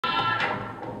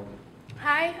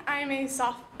Hi,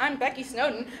 I'm Becky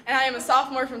Snowden, and I am a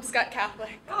sophomore from Skutt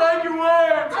Catholic. Thank you,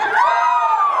 words!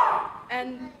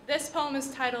 And this poem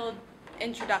is titled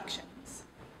Introductions.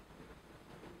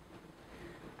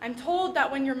 I'm told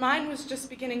that when your mind was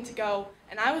just beginning to go,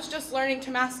 and I was just learning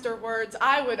to master words,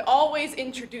 I would always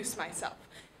introduce myself,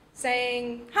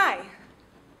 saying, "Hi,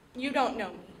 you don't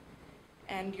know me."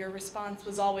 And your response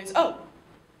was always, "Oh,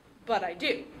 but I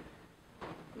do."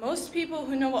 Most people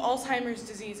who know what Alzheimer's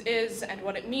disease is and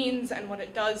what it means and what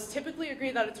it does typically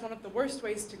agree that it's one of the worst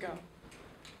ways to go.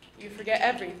 You forget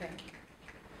everything.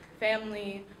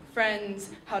 Family,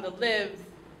 friends, how to live.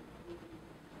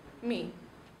 Me.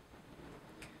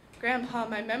 Grandpa,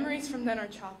 my memories from then are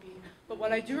choppy, but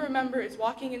what I do remember is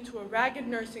walking into a ragged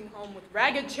nursing home with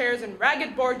ragged chairs and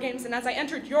ragged board games, and as I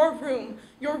entered your room,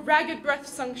 your ragged breath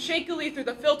sung shakily through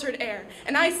the filtered air,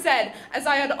 and I said, as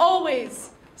I had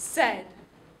always said,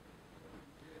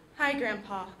 "Hi,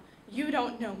 Grandpa, you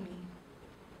don't know me."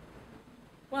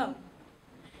 Well,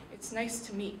 it's nice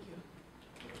to meet you.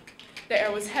 The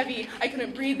air was heavy, I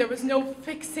couldn't breathe, there was no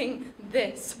fixing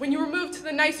this. When you were moved to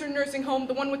the nicer nursing home,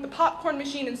 the one with the popcorn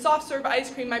machine and soft serve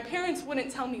ice cream, my parents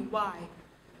wouldn't tell me why.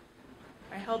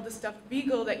 I held the stuffed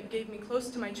beagle that you gave me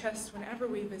close to my chest whenever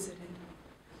we visited.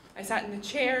 I sat in a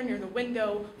chair near the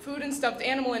window, food and stuffed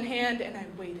animal in hand, and I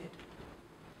waited.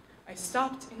 I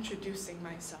stopped introducing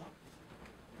myself.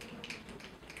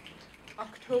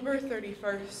 October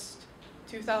 31st,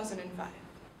 2005.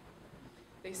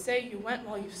 They say you went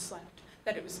while you slept,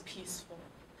 that it was peaceful.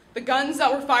 The guns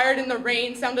that were fired in the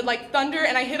rain sounded like thunder,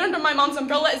 and I hid under my mom's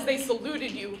umbrella as they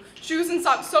saluted you, shoes and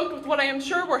socks soaked with what I am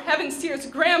sure were heaven's tears.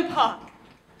 Grandpa,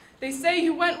 they say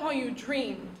you went while you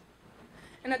dreamed.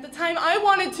 And at the time, I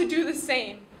wanted to do the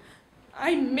same.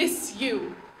 I miss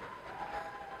you.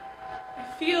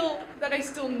 I feel that I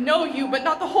still know you, but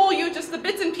not the whole you, just the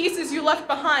bits and pieces you left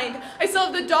behind. I still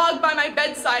have the dog by my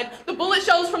bedside. The bullet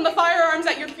shells from the firearms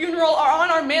at your funeral are on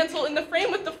our mantle in the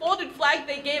frame with the folded flag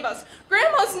they gave us.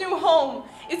 Grandma's new home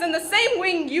is in the same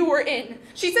wing you were in.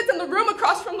 She sits in the room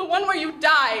across from the one where you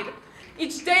died.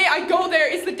 Each day I go there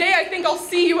is the day I think I'll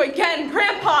see you again.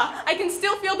 Grandpa, I can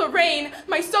still feel the rain,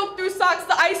 my soaked through socks,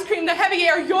 the ice cream, the heavy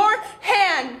air, your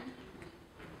hand.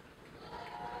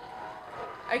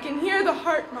 I can hear the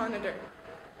heart monitor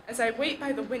as I wait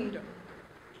by the window.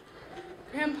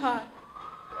 Grandpa,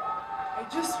 I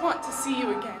just want to see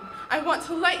you again. I want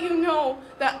to let you know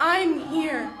that I'm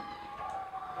here.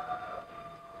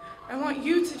 I want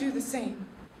you to do the same.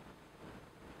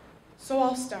 So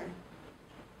I'll start.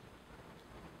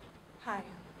 Hi,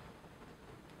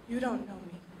 you don't know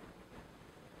me.